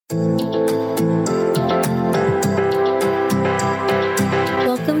Welcome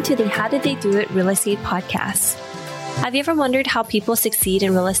to the How Did They Do It Real Estate Podcast. Have you ever wondered how people succeed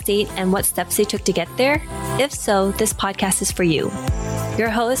in real estate and what steps they took to get there? If so, this podcast is for you. Your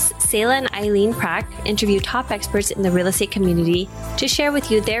hosts, Sayla and Eileen Prack, interview top experts in the real estate community to share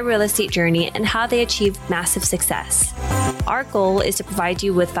with you their real estate journey and how they achieved massive success. Our goal is to provide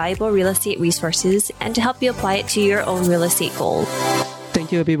you with valuable real estate resources and to help you apply it to your own real estate goal.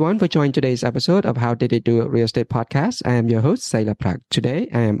 Thank you everyone for joining today's episode of How Did They Do It Real Estate Podcast. I am your host, Sayla Prack. Today,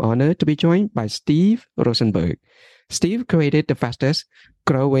 I am honored to be joined by Steve Rozenberg. Steve created the fastest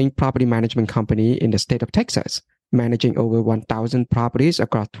growing property management company in the state of Texas, managing over 1,000 properties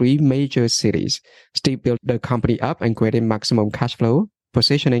across 3 major cities. Steve built the company up and created maximum cash flow,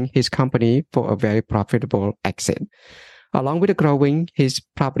 positioning his company for a very profitable exit. Along with growing his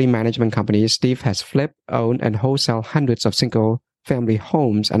property management company, Steve has flipped, owned, and wholesaled hundreds of single-family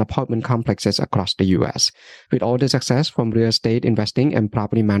homes and apartment complexes across the U.S. With all the success from real estate investing and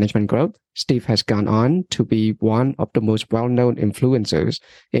property management growth, Steve has gone on to be one of the most well-known influencers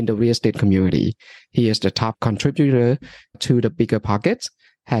in the real estate community. He is the top contributor to the Bigger Pockets,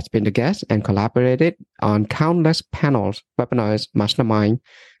 has been the guest and collaborated on countless panels, webinars, mastermind,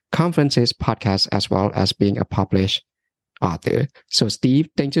 conferences, podcasts, as well as being a published author. So Steve,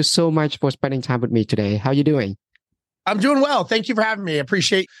 thank you so much for spending time with me today. How are you doing? I'm doing well. Thank you for having me. I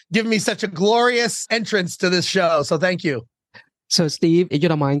appreciate giving me such a glorious entrance to this show. So thank you. So Steve, if you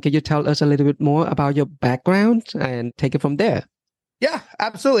don't mind, can you tell us a little bit more about your background and take it from there? Yeah,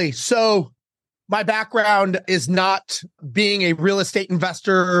 absolutely. So my background is not being a real estate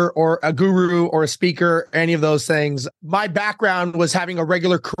investor or a guru or a speaker, any of those things. My background was having a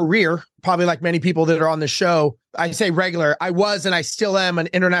regular career, probably like many people that are on the show. I say regular. I was and I still am an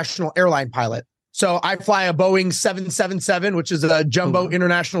international airline pilot. So I fly a Boeing 777, which is a jumbo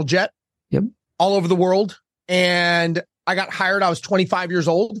international jet, all over the world. And I got hired. I was 25 years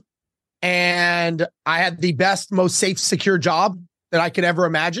old and I had the best, most safe, secure job that I could ever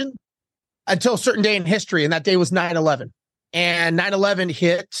imagine until a certain day in history. And that day was 9/11. And 9/11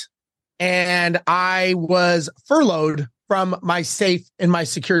 hit and I was furloughed from my safe and my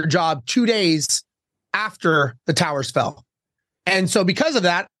secure job 2 days after the towers fell. And so because of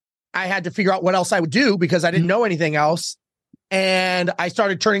that, I had to figure out what else I would do because I didn't know anything else. And I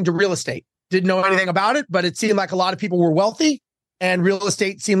started turning to real estate. Didn't know anything about it, but it seemed like a lot of people were wealthy and real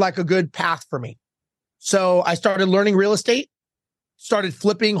estate seemed like a good path for me. So I started learning real estate, started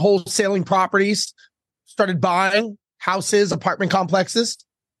flipping, wholesaling properties, started buying houses, apartment complexes.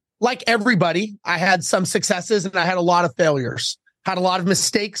 Like everybody, I had some successes and I had a lot of failures, had a lot of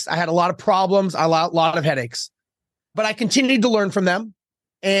mistakes. I had a lot of problems, a lot of headaches, but I continued to learn from them.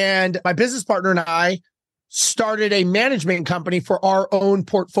 And my business partner and I started a management company for our own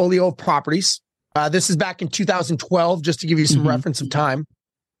portfolio of properties. This is back in 2012, just to give you some reference of time.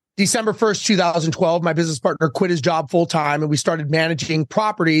 December 1st, 2012, my business partner quit his job full time and we started managing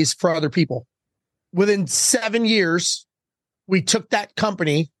properties for other people. Within 7 years, we took that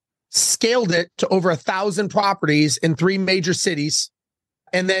company, scaled it to over 1,000 properties in 3 major cities,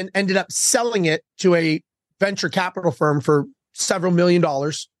 and then ended up selling it to a venture capital firm for several $1 million.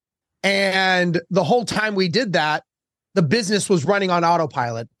 And the whole time we did that, the business was running on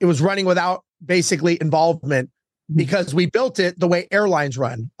autopilot. It was running without basically involvement because we built it the way airlines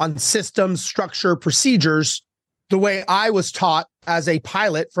run, on systems, structure, procedures, the way I was taught as a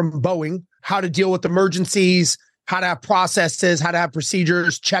pilot from Boeing, how to deal with emergencies, how to have processes, how to have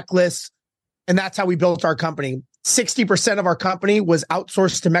procedures, checklists. And that's how we built our company. 60% of our company was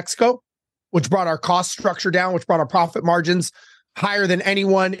outsourced to Mexico, which brought our cost structure down, which brought our profit margins higher than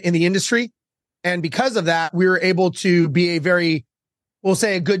anyone in the industry. And because of that, we were able to be a very, we'll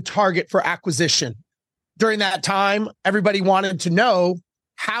say, a good target for acquisition. During that time, everybody wanted to know,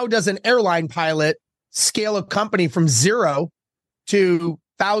 how does an airline pilot scale a company from 0 to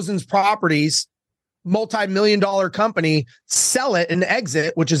thousands of properties, multi-million-dollar company, sell it and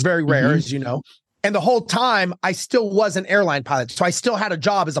exit, which is very rare, as you know. And the whole time, I still was an airline pilot. So I still had a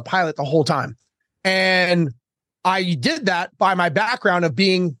job as a pilot the whole time. And I did that by my background of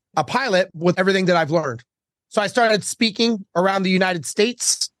being a pilot with everything that I've learned. So I started speaking around the United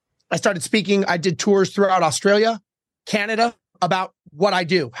States. I did tours throughout Australia, Canada, about what I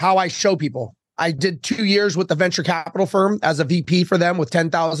do, how I show people. I did 2 years with the venture capital firm as a VP for them with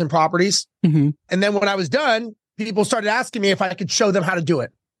 10,000 properties. And then when I was done, people started asking me if I could show them how to do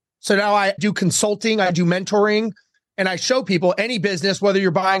it. So now I do consulting, I do mentoring, and I show people any business, whether you're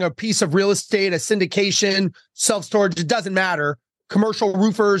buying a piece of real estate, a syndication, self-storage, it doesn't matter. Commercial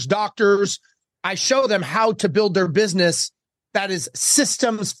roofers, doctors, I show them how to build their business that is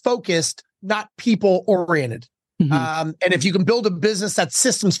systems focused, not people oriented. And if you can build a business that's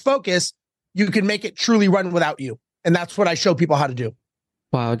systems focused, you can make it truly run without you. And that's what I show people how to do.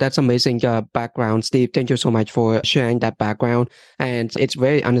 Wow, that's amazing background, Steve. Thank you so much for sharing that background. And it's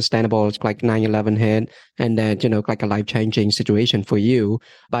very understandable. It's like 9/11 hit and then, like a life-changing situation for you.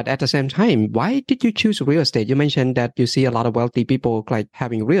 But at the same time, why did you choose real estate? You mentioned that you see a lot of wealthy people like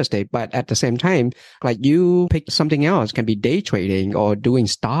having real estate, but at the same time, like you pick something else, can be day trading or doing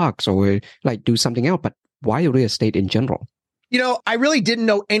stocks or like do something else. But why real estate in general? I really didn't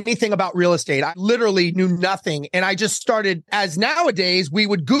know anything about real estate. I literally knew nothing. And I just started, as nowadays, we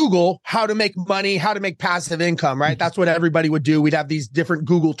would Google how to make money, how to make passive income, right? That's what everybody would do. We'd have these different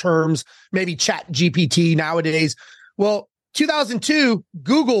Google terms, maybe Chat GPT nowadays. Well, 2002,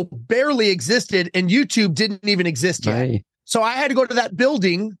 Google barely existed and YouTube didn't even exist yet. Right. So I had to go to that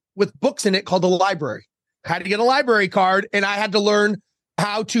building with books in it called the library. I had to get a library card and I had to learn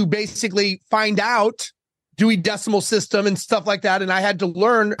how to basically find out Dewey Decimal System and stuff like that. And I had to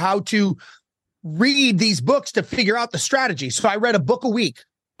learn how to read these books to figure out the strategy. So I read a book a week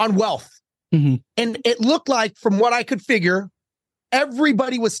on wealth. And it looked like, from what I could figure,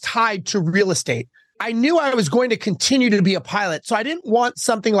 everybody was tied to real estate. I knew I was going to continue to be a pilot. So I didn't want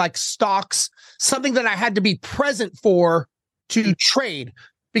something like stocks, something that I had to be present for to trade,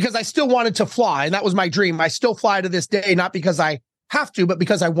 because I still wanted to fly. And that was my dream. I still fly to this day, not because I have to, but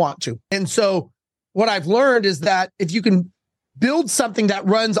because I want to. And so what I've learned is that if you can build something that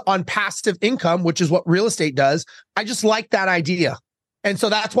runs on passive income, which is what real estate does, I just like that idea. And so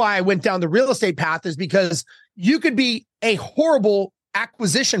that's why I went down the real estate path, is because you could be a horrible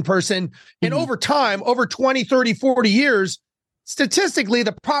acquisition person. And over time, over 20, 30, 40 years, statistically,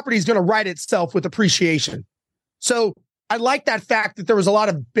 the property is going to right itself with appreciation. So I like that fact that there was a lot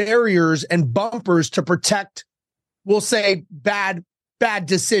of barriers and bumpers to protect, we'll say, bad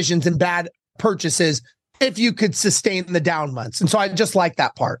decisions and bad purchases if you could sustain the down months. And so I just like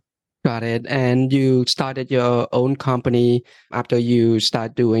that part. Got it. And you started your own company after you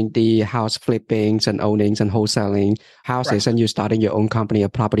start doing the house flippings and ownings and wholesaling houses. Right. And you started your own company, a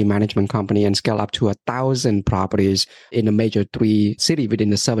property management company, and scale up to 1,000 properties in a major 3 city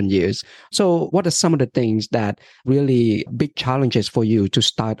within the 7 years. So what are some of the things that really big challenges for you to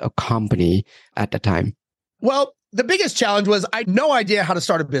start a company at the time? Well, the biggest challenge was I had no idea how to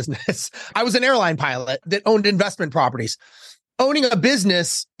start a business. I was an airline pilot that owned investment properties. Owning a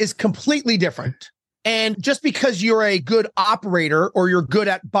business is completely different. And just because you're a good operator or you're good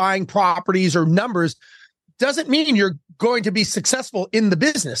at buying properties or numbers doesn't mean you're going to be successful in the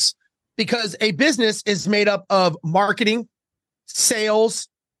business, because a business is made up of marketing, sales,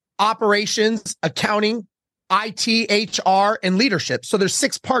 operations, accounting, IT, HR, and leadership. So there's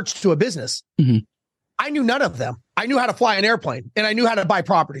 6 parts to a business. I knew none of them. I knew how to fly an airplane and I knew how to buy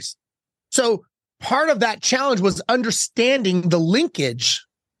properties. So part of that challenge was understanding the linkage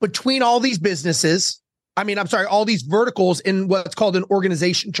between all these businesses. All these verticals in what's called an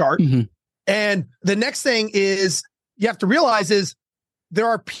organization chart. And the next thing is you have to realize is there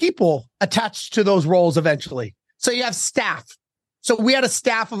are people attached to those roles eventually. So you have staff. So we had a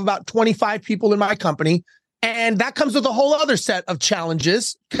staff of about 25 people in my company. And that comes with a whole other set of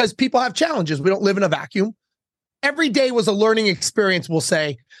challenges, because people have challenges. We don't live in a vacuum. Every day was a learning experience, we'll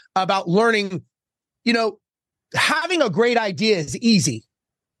say, about learning. Having a great idea is easy.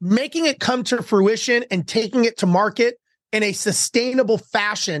 Making it come to fruition and taking it to market in a sustainable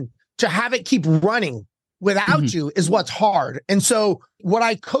fashion to have it keep running without you is what's hard. And so what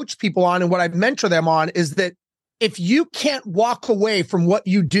I coach people on and what I mentor them on is that if you can't walk away from what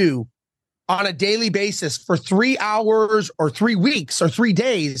you do on a daily basis for 3 hours or 3 weeks or 3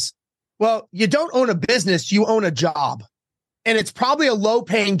 days, well, you don't own a business, you own a job. And it's probably a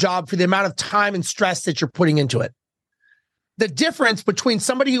low-paying job for the amount of time and stress that you're putting into it. The difference between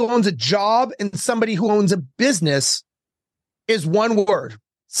somebody who owns a job and somebody who owns a business is one word: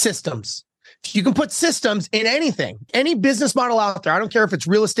 systems. If you can put systems in anything, any business model out there, I don't care if it's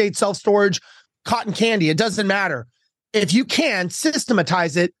real estate, self-storage, cotton candy, it doesn't matter. If you can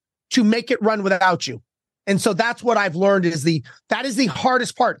systematize it to make it run without you. And so that's what I've learned that is the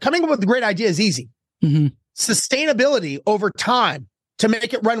hardest part. Coming up with a great idea is easy. Sustainability over time to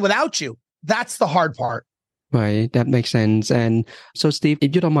make it run without you, that's the hard part. Right. That makes sense. And so, Steve,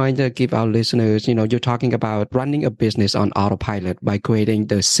 if you don't mind to give our listeners, you're talking about running a business on autopilot by creating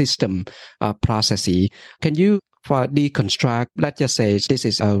the system processes. Can you for deconstruct, let's just say this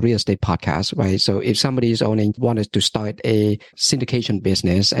is a real estate podcast, right? So if somebody is wanted to start a syndication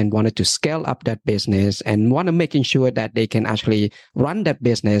business and wanted to scale up that business and want to making sure that they can actually run that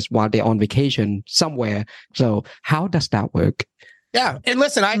business while they're on vacation somewhere. So how does that work? Yeah. And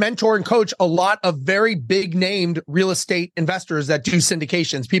listen, I mentor and coach a lot of very big named real estate investors that do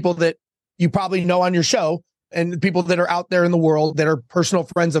syndications, people that you probably know on your show and people that are out there in the world that are personal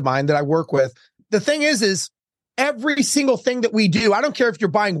friends of mine that I work with. The thing is every single thing that we do, I don't care if you're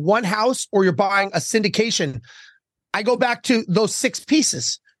buying one house or you're buying a syndication. I go back to those 6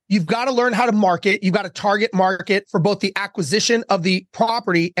 pieces. You've got to learn how to market. You've got to target market for both the acquisition of the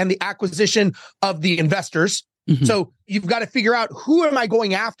property and the acquisition of the investors. Mm-hmm. So you've got to figure out, who am I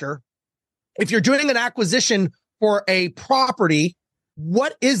going after? If you're doing an acquisition for a property,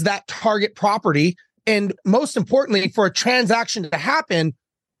 what is that target property? And most importantly, for a transaction to happen,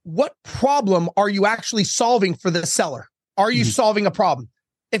 what problem are you actually solving for the seller? Are you solving a problem?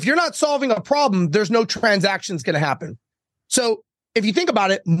 If you're not solving a problem, there's no transactions going to happen. So if you think about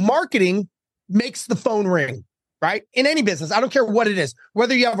it, marketing makes the phone ring, right? In any business, I don't care what it is,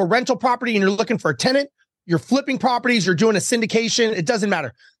 whether you have a rental property and you're looking for a tenant, you're flipping properties, you're doing a syndication, it doesn't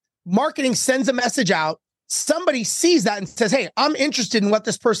matter. Marketing sends a message out. Somebody sees that and says, hey, I'm interested in what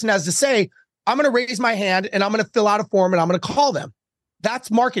this person has to say. I'm going to raise my hand and I'm going to fill out a form and I'm going to call them.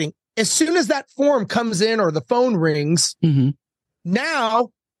 That's marketing. As soon as that form comes in or the phone rings, now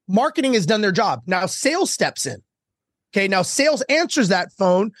marketing has done their job. Now sales steps in. Okay. Now sales answers that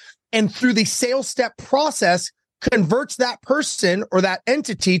phone and through the sales step process converts that person or that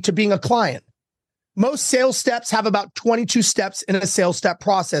entity to being a client. Most sales steps have about 22 steps in a sales step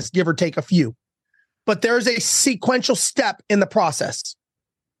process, give or take a few. But there's a sequential step in the process.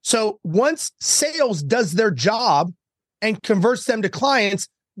 So once sales does their job and converts them to clients,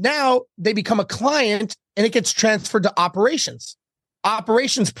 now they become a client and it gets transferred to operations.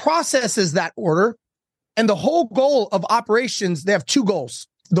 Operations processes that order. And the whole goal of operations, they have 2 goals,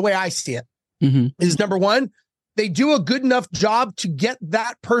 the way I see it, is number 1, they do a good enough job to get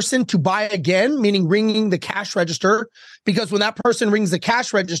that person to buy again, meaning ringing the cash register. Because when that person rings the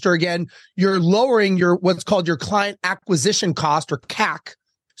cash register again, you're lowering your what's called your client acquisition cost or CAC.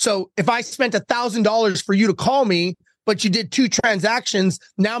 So if I spent $1,000 for you to call me, but you did 2 transactions,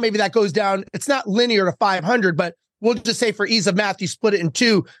 now maybe that goes down. It's not linear to 500, but we'll just say for ease of math, you split it in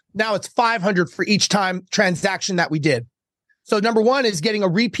 2. Now it's 500 for each time transaction that we did. So number 1 is getting a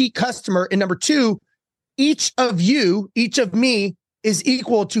repeat customer. And number 2, each of me is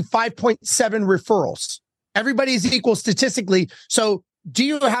equal to 5.7 referrals. Everybody is equal statistically. So do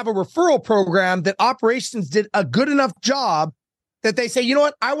you have a referral program that operations did a good enough job that they say, you know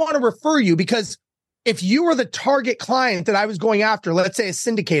what, I want to refer you? Because if you were the target client that I was going after, let's say a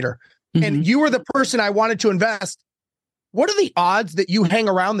syndicator, and you were the person I wanted to invest, what are the odds that you hang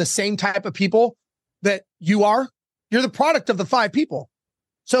around the same type of people that you are? You're the product of the 5 people.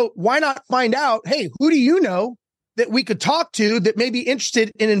 So why not find out, hey, who do you know that we could talk to that may be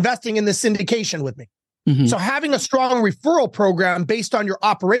interested in investing in this syndication with me? So having a strong referral program based on your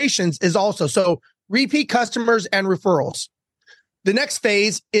operations is also, so repeat customers and referrals. The next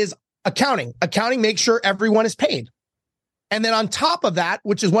phase is accounting. Accounting makes sure everyone is paid. And then on top of that,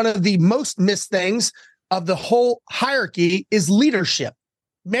 which is one of the most missed things of the whole hierarchy, is leadership.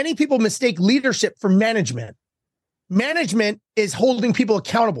 Many people mistake leadership for management. Management is holding people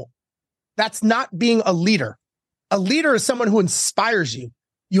accountable. That's not being a leader. A leader is someone who inspires you.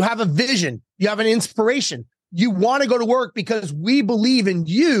 You have a vision. You have an inspiration. You want to go to work because we believe in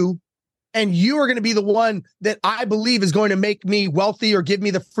you, and you are going to be the one that I believe is going to make me wealthy or give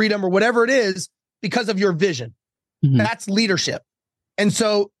me the freedom or whatever it is because of your vision. That's leadership. And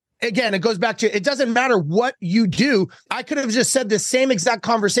so again, it goes back to, it doesn't matter what you do. I could have just said the same exact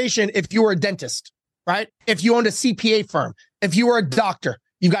conversation if you were a dentist, right? If you owned a CPA firm, if you were a doctor,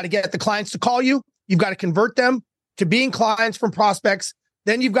 you've got to get the clients to call you. You've got to convert them to being clients from prospects.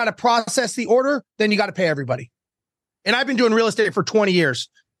 Then you've got to process the order. Then you got to pay everybody. And I've been doing real estate for 20 years.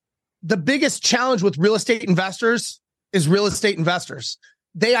 The biggest challenge with real estate investors is real estate investors.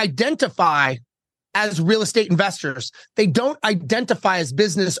 They identify as real estate investors. They don't identify as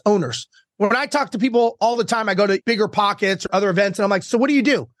business owners. When I talk to people all the time, I go to Bigger Pockets or other events and I'm like, so what do you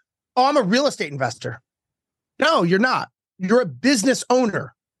do? Oh, I'm a real estate investor. No, you're not. You're a business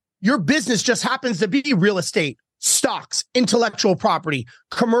owner. Your business just happens to be real estate, stocks, intellectual property,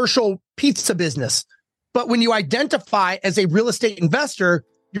 commercial pizza business. But when you identify as a real estate investor,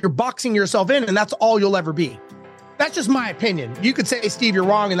 you're boxing yourself in and that's all you'll ever be. That's just my opinion. You could say, Steve, you're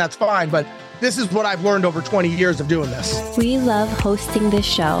wrong, and that's fine. But this is what I've learned over 20 years of doing this. We love hosting this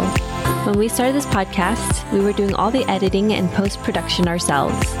show. When we started this podcast, we were doing all the editing and post-production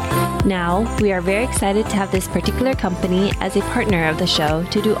ourselves. Now, we are very excited to have this particular company as a partner of the show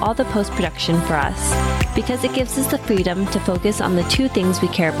to do all the post-production for us, because it gives us the freedom to focus on the two things we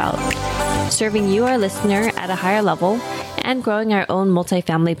care about: serving you, our listener, at a higher level, and growing our own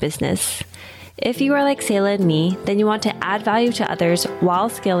multifamily business. If you are like Sayla and me, then you want to add value to others while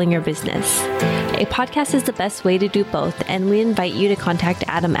scaling your business. A podcast is the best way to do both, and we invite you to contact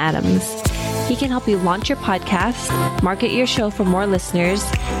Adam Adams. He can help you launch your podcast, market your show for more listeners,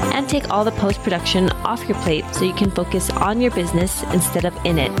 and take all the post-production off your plate so you can focus on your business instead of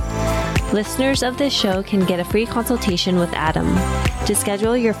in it. Listeners of this show can get a free consultation with Adam. To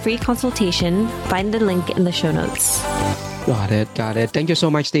schedule your free consultation, find the link in the show notes. Got it. Thank you so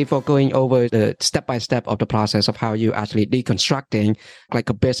much, Steve, for going over the step-by-step of the process of how you actually deconstructing like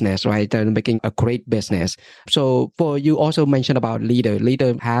a business, right? And making a great business. So for you also mentioned about leader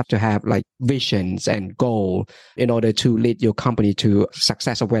have to have like visions and goal in order to lead your company to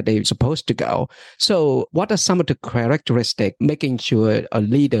success of where they're supposed to go. So what are some of the characteristics making sure a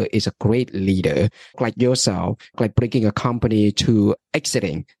leader is a great leader like yourself, like bringing a company to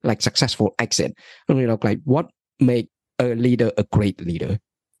exiting, like successful exit? Like what make a leader a great leader?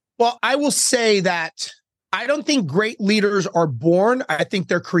 Well, I will say that I don't think great leaders are born. I think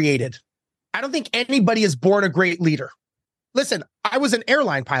they're created. I don't think anybody is born a great leader. Listen, I was an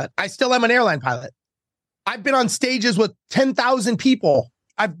airline pilot. I still am an airline pilot. I've been on stages with 10,000 people.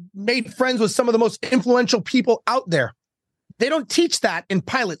 I've made friends with some of the most influential people out there. They don't teach that in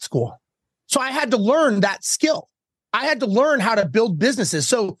pilot school. So I had to learn that skill. I had to learn how to build businesses.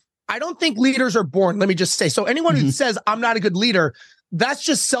 So I don't think leaders are born. Let me just say, so anyone who says I'm not a good leader, that's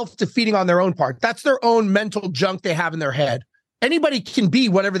just self-defeating on their own part. That's their own mental junk they have in their head. Anybody can be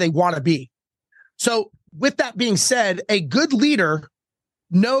whatever they want to be. So with that being said, a good leader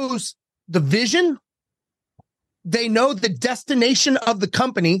knows the vision, they know the destination of the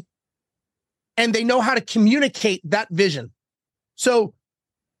company, and they know how to communicate that vision. So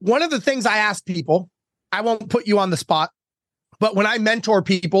one of the things I ask people, I won't put you on the spot, but when I mentor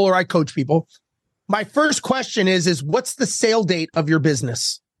people or I coach people, my first question is what's the sale date of your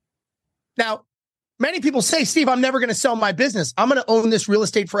business? Now, many people say, Steve, I'm never going to sell my business. I'm going to own this real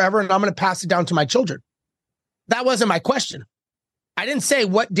estate forever and I'm going to pass it down to my children. That wasn't my question. I didn't say,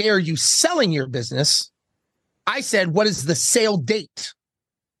 what day are you selling your business? I said, what is the sale date?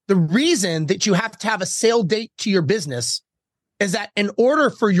 The reason that you have to have a sale date to your business is that in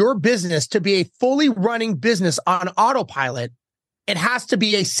order for your business to be a fully running business on autopilot, it has to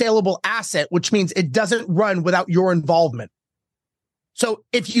be a saleable asset, which means it doesn't run without your involvement. So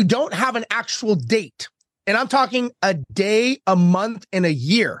if you don't have an actual date, and I'm talking a day, a month, and a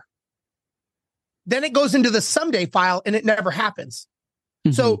year, then it goes into the someday file and it never happens.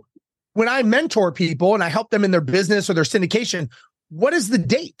 So when I mentor people and I help them in their business or their syndication, what is the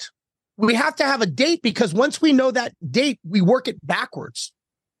date? We have to have a date because once we know that date, we work it backwards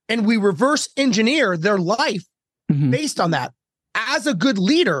and we reverse engineer their life based on that. As a good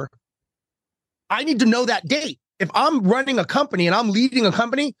leader, I need to know that date. If I'm running a company and I'm leading a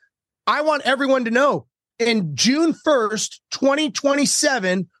company, I want everyone to know in June 1st,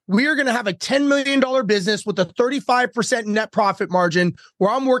 2027, we are going to have a $10 million business with a 35% net profit margin where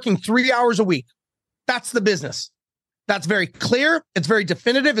I'm working 3 hours a week. That's the business. That's very clear. It's very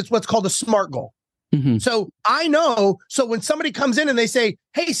definitive. It's what's called a SMART goal. So I know. So when somebody comes in and they say,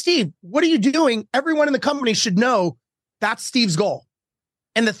 hey, Steve, what are you doing? Everyone in the company should know that's Steve's goal.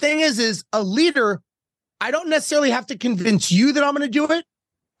 And the thing is a leader, I don't necessarily have to convince you that I'm going to do it.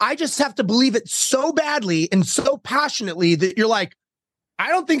 I just have to believe it so badly and so passionately that you're like, I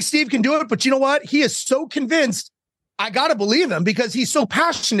don't think Steve can do it, but you know what? He is so convinced. I got to believe him because he's so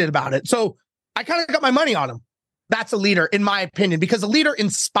passionate about it. So I kind of got my money on him. That's a leader, in my opinion, because a leader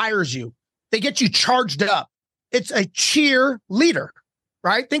inspires you. They get you charged up. It's a cheer leader,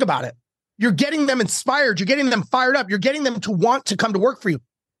 right? Think about it. You're getting them inspired. You're getting them fired up. You're getting them to want to come to work for you.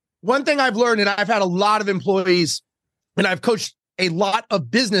 One thing I've learned, and I've had a lot of employees, and I've coached a lot of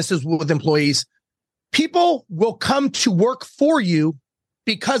businesses with employees, people will come to work for you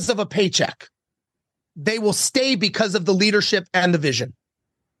because of a paycheck. They will stay because of the leadership and the vision.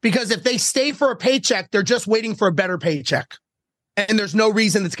 Because if they stay for a paycheck, they're just waiting for a better paycheck. And there's no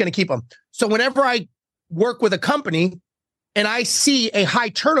reason that's going to keep them. So whenever I work with a company and I see a high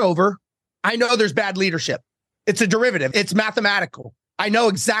turnover, I know there's bad leadership. It's a derivative. It's mathematical. I know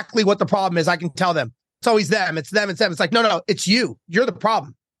exactly what the problem is. I can tell them. It's always them. It's them. It's them. It's like, no, it's you. You're the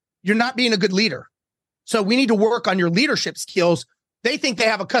problem. You're not being a good leader. So we need to work on your leadership skills. They think they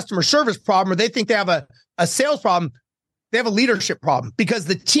have a customer service problem, or they think they have a sales problem. They have a leadership problem because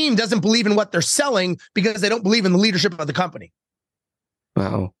the team doesn't believe in what they're selling because they don't believe in the leadership of the company.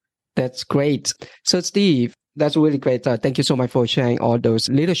 Wow, that's great. So Steve, that's really great. Thank you so much for sharing all those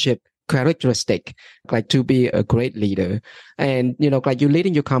leadership characteristic, like to be a great leader. And, like you're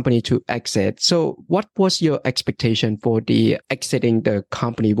leading your company to exit. So what was your expectation for the exiting the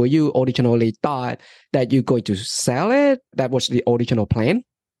company? Were you originally thought that you're going to sell it? That was the original plan?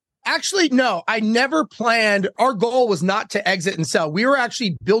 Actually, no, I never planned. Our goal was not to exit and sell. We were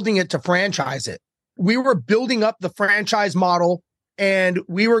actually building it to franchise it. We were building up the franchise model, and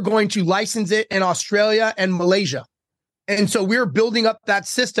we were going to license it in Australia and Malaysia. And so we were building up that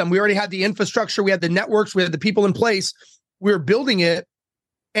system. We already had the infrastructure. We had the networks. We had the people in place. We were building it,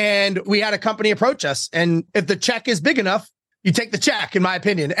 and we had a company approach us. And if the check is big enough, you take the check, in my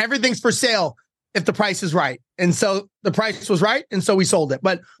opinion. Everything's for sale if the price is right. And so the price was right. And so we sold it.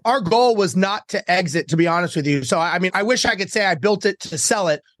 But our goal was not to exit, to be honest with you. So, I mean, I wish I could say I built it to sell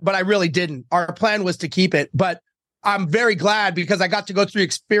it, but I really didn't. Our plan was to keep it. But I'm very glad because I got to go through the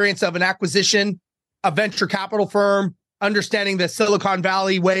experience of an acquisition, a venture capital firm, understanding the Silicon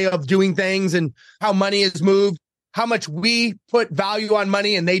Valley way of doing things and how money is moved, how much we put value on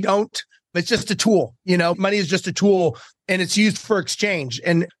money and they don't. It's just a tool. Money is just a tool and it's used for exchange.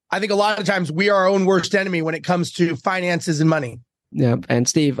 And I think a lot of times we are our own worst enemy when it comes to finances and money. Yeah. And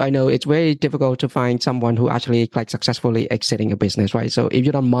Steve, I know it's very difficult to find someone who actually like successfully exiting a business, right? So if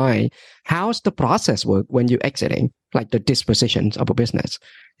you don't mind, how's the process work when you're exiting, like the dispositions of a business?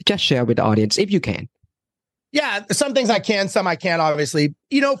 Just share with the audience if you can. Yeah, some things I can, some I can't, obviously.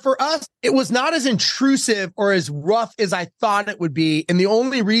 For us, it was not as intrusive or as rough as I thought it would be. And the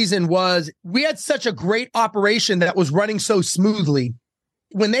only reason was we had such a great operation that was running so smoothly.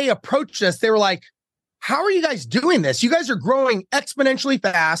 When they approached us, they were like, how are you guys doing this? You guys are growing exponentially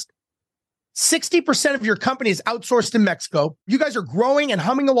fast. 60% of your company is outsourced in Mexico. You guys are growing and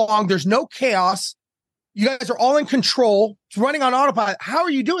humming along. There's no chaos. You guys are all in control. It's running on autopilot. How are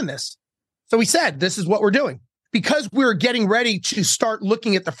you doing this? So we said, this is what we're doing. Because we're getting ready to start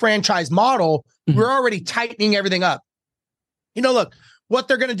looking at the franchise model, we're already tightening everything up. Look, what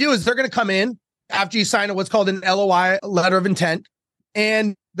they're going to do is they're going to come in after you sign what's called an LOI, letter of intent,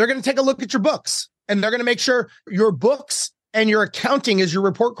 and they're going to take a look at your books. And they're going to make sure your books and your accounting is your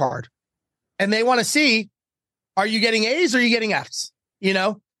report card. And they want to see, are you getting A's or are you getting F's?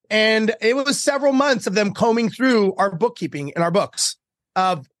 And it was several months of them combing through our bookkeeping and our books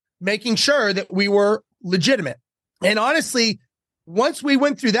of making sure that we were legitimate. And honestly, once we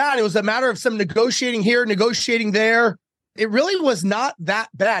went through that, it was a matter of some negotiating here, negotiating there. It really was not that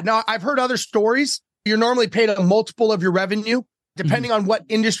bad. Now, I've heard other stories. You're normally paid a multiple of your revenue, depending on what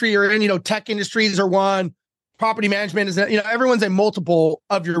industry you're in. Tech industries are one, property management is, everyone's a multiple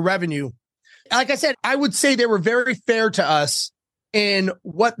of your revenue. Like I said, I would say they were very fair to us in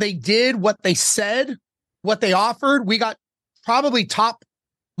what they did, what they said, what they offered. We got probably top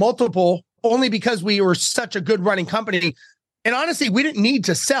multiple only because we were such a good running company. And honestly, we didn't need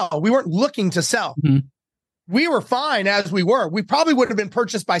to sell. We weren't looking to sell. We were fine as we were. We probably would have been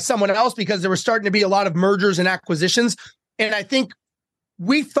purchased by someone else because there were starting to be a lot of mergers and acquisitions. And I think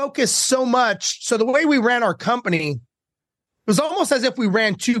we focused so much. So the way we ran our company, it was almost as if we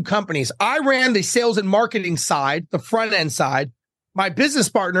ran two companies. I ran the sales and marketing side, the front end side. My business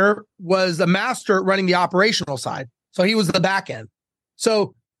partner was a master at running the operational side. So he was the back end.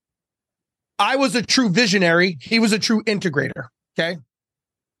 So I was a true visionary. He was a true integrator. Okay.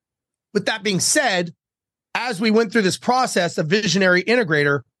 With that being said, as we went through this process of visionary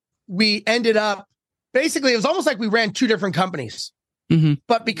integrator, we ended up basically, it was almost like we ran two different companies.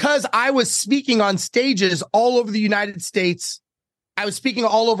 But because I was speaking on stages all over the United States, I was speaking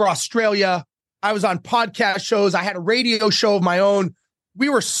all over Australia. I was on podcast shows. I had a radio show of my own. We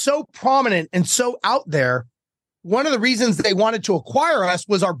were so prominent and so out there. One of the reasons they wanted to acquire us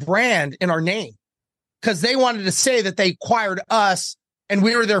was our brand and our name, because they wanted to say that they acquired us and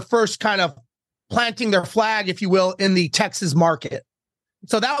we were their first kind of planting their flag, if you will, in the Texas market.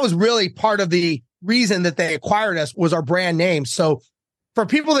 So that was really part of the reason that they acquired us was our brand name. So for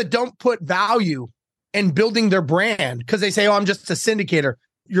people that don't put value in building their brand because they say, oh, I'm just a syndicator,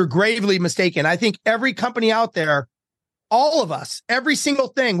 you're gravely mistaken. I think every company out there, all of us, every single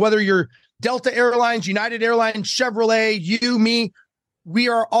thing, whether you're Delta Airlines, United Airlines, Chevrolet, you, me, we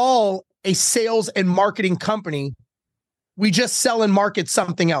are all a sales and marketing company. We just sell and market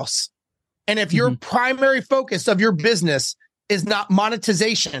something else. And if your primary focus of your business is not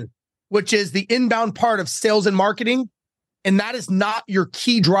monetization, which is the inbound part of sales and marketing, and that is not your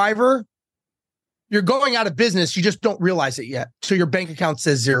key driver, You're going out of business. You just don't realize it yet. So your bank account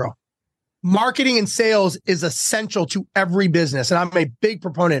says zero. Marketing and sales is essential to every business. And I'm a big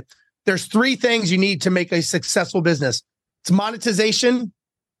proponent. There's 3 things you need to make a successful business. It's monetization,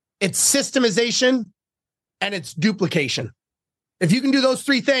 it's systemization, and it's duplication. If you can do those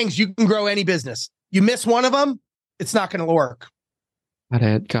 3 things, you can grow any business. You miss one of them, it's not going to work.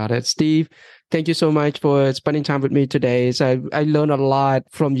 Got it. Steve, thank you so much for spending time with me today. So I learned a lot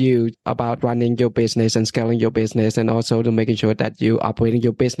from you about running your business and scaling your business, and also to making sure that you operating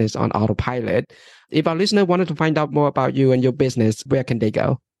your business on autopilot. If our listener wanted to find out more about you and your business, where can they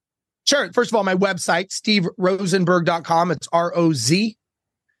go? Sure. First of all, my website, steverozenberg.com. It's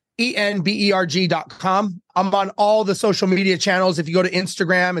ROZENBERG.com. I'm on all the social media channels. If you go to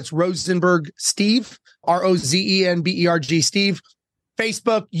Instagram, it's Rozenberg Steve, ROZENBERG Steve.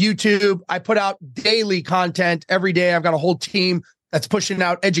 Facebook, YouTube. I put out daily content every day. I've got a whole team that's pushing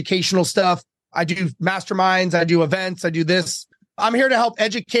out educational stuff. I do masterminds. I do events. I do this. I'm here to help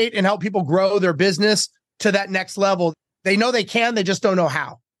educate and help people grow their business to that next level. They know they can, they just don't know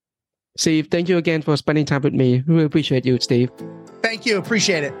how. Steve, thank you again for spending time with me. We appreciate you, Steve. Thank you.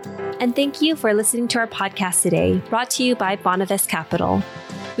 Appreciate it. And thank you for listening to our podcast today, brought to you by Bonavest Capital.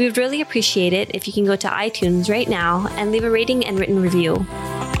 We would really appreciate it if you can go to iTunes right now and leave a rating and written review.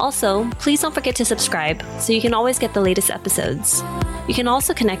 Also, please don't forget to subscribe so you can always get the latest episodes. You can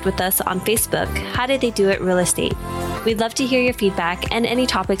also connect with us on Facebook, How Did They Do It Real Estate. We'd love to hear your feedback and any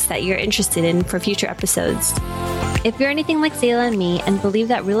topics that you're interested in for future episodes. If you're anything like Sayla and me and believe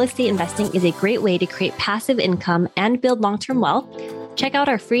that real estate investing is a great way to create passive income and build long-term wealth, check out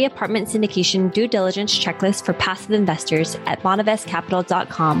our free apartment syndication due diligence checklist for passive investors at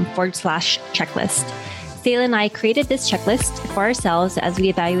bonavestcapital.com/checklist. Sayla and I created this checklist for ourselves as we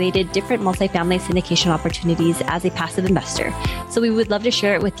evaluated different multifamily syndication opportunities as a passive investor. So we would love to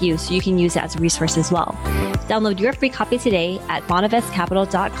share it with you so you can use it as a resource as well. Download your free copy today at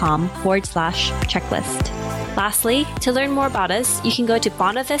bonavestcapital.com/checklist. Lastly, to learn more about us, you can go to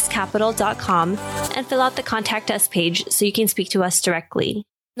bonavestcapital.com and fill out the Contact Us page so you can speak to us directly.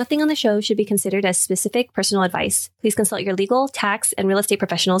 Nothing on the show should be considered as specific personal advice. Please consult your legal, tax, and real estate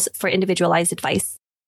professionals for individualized advice.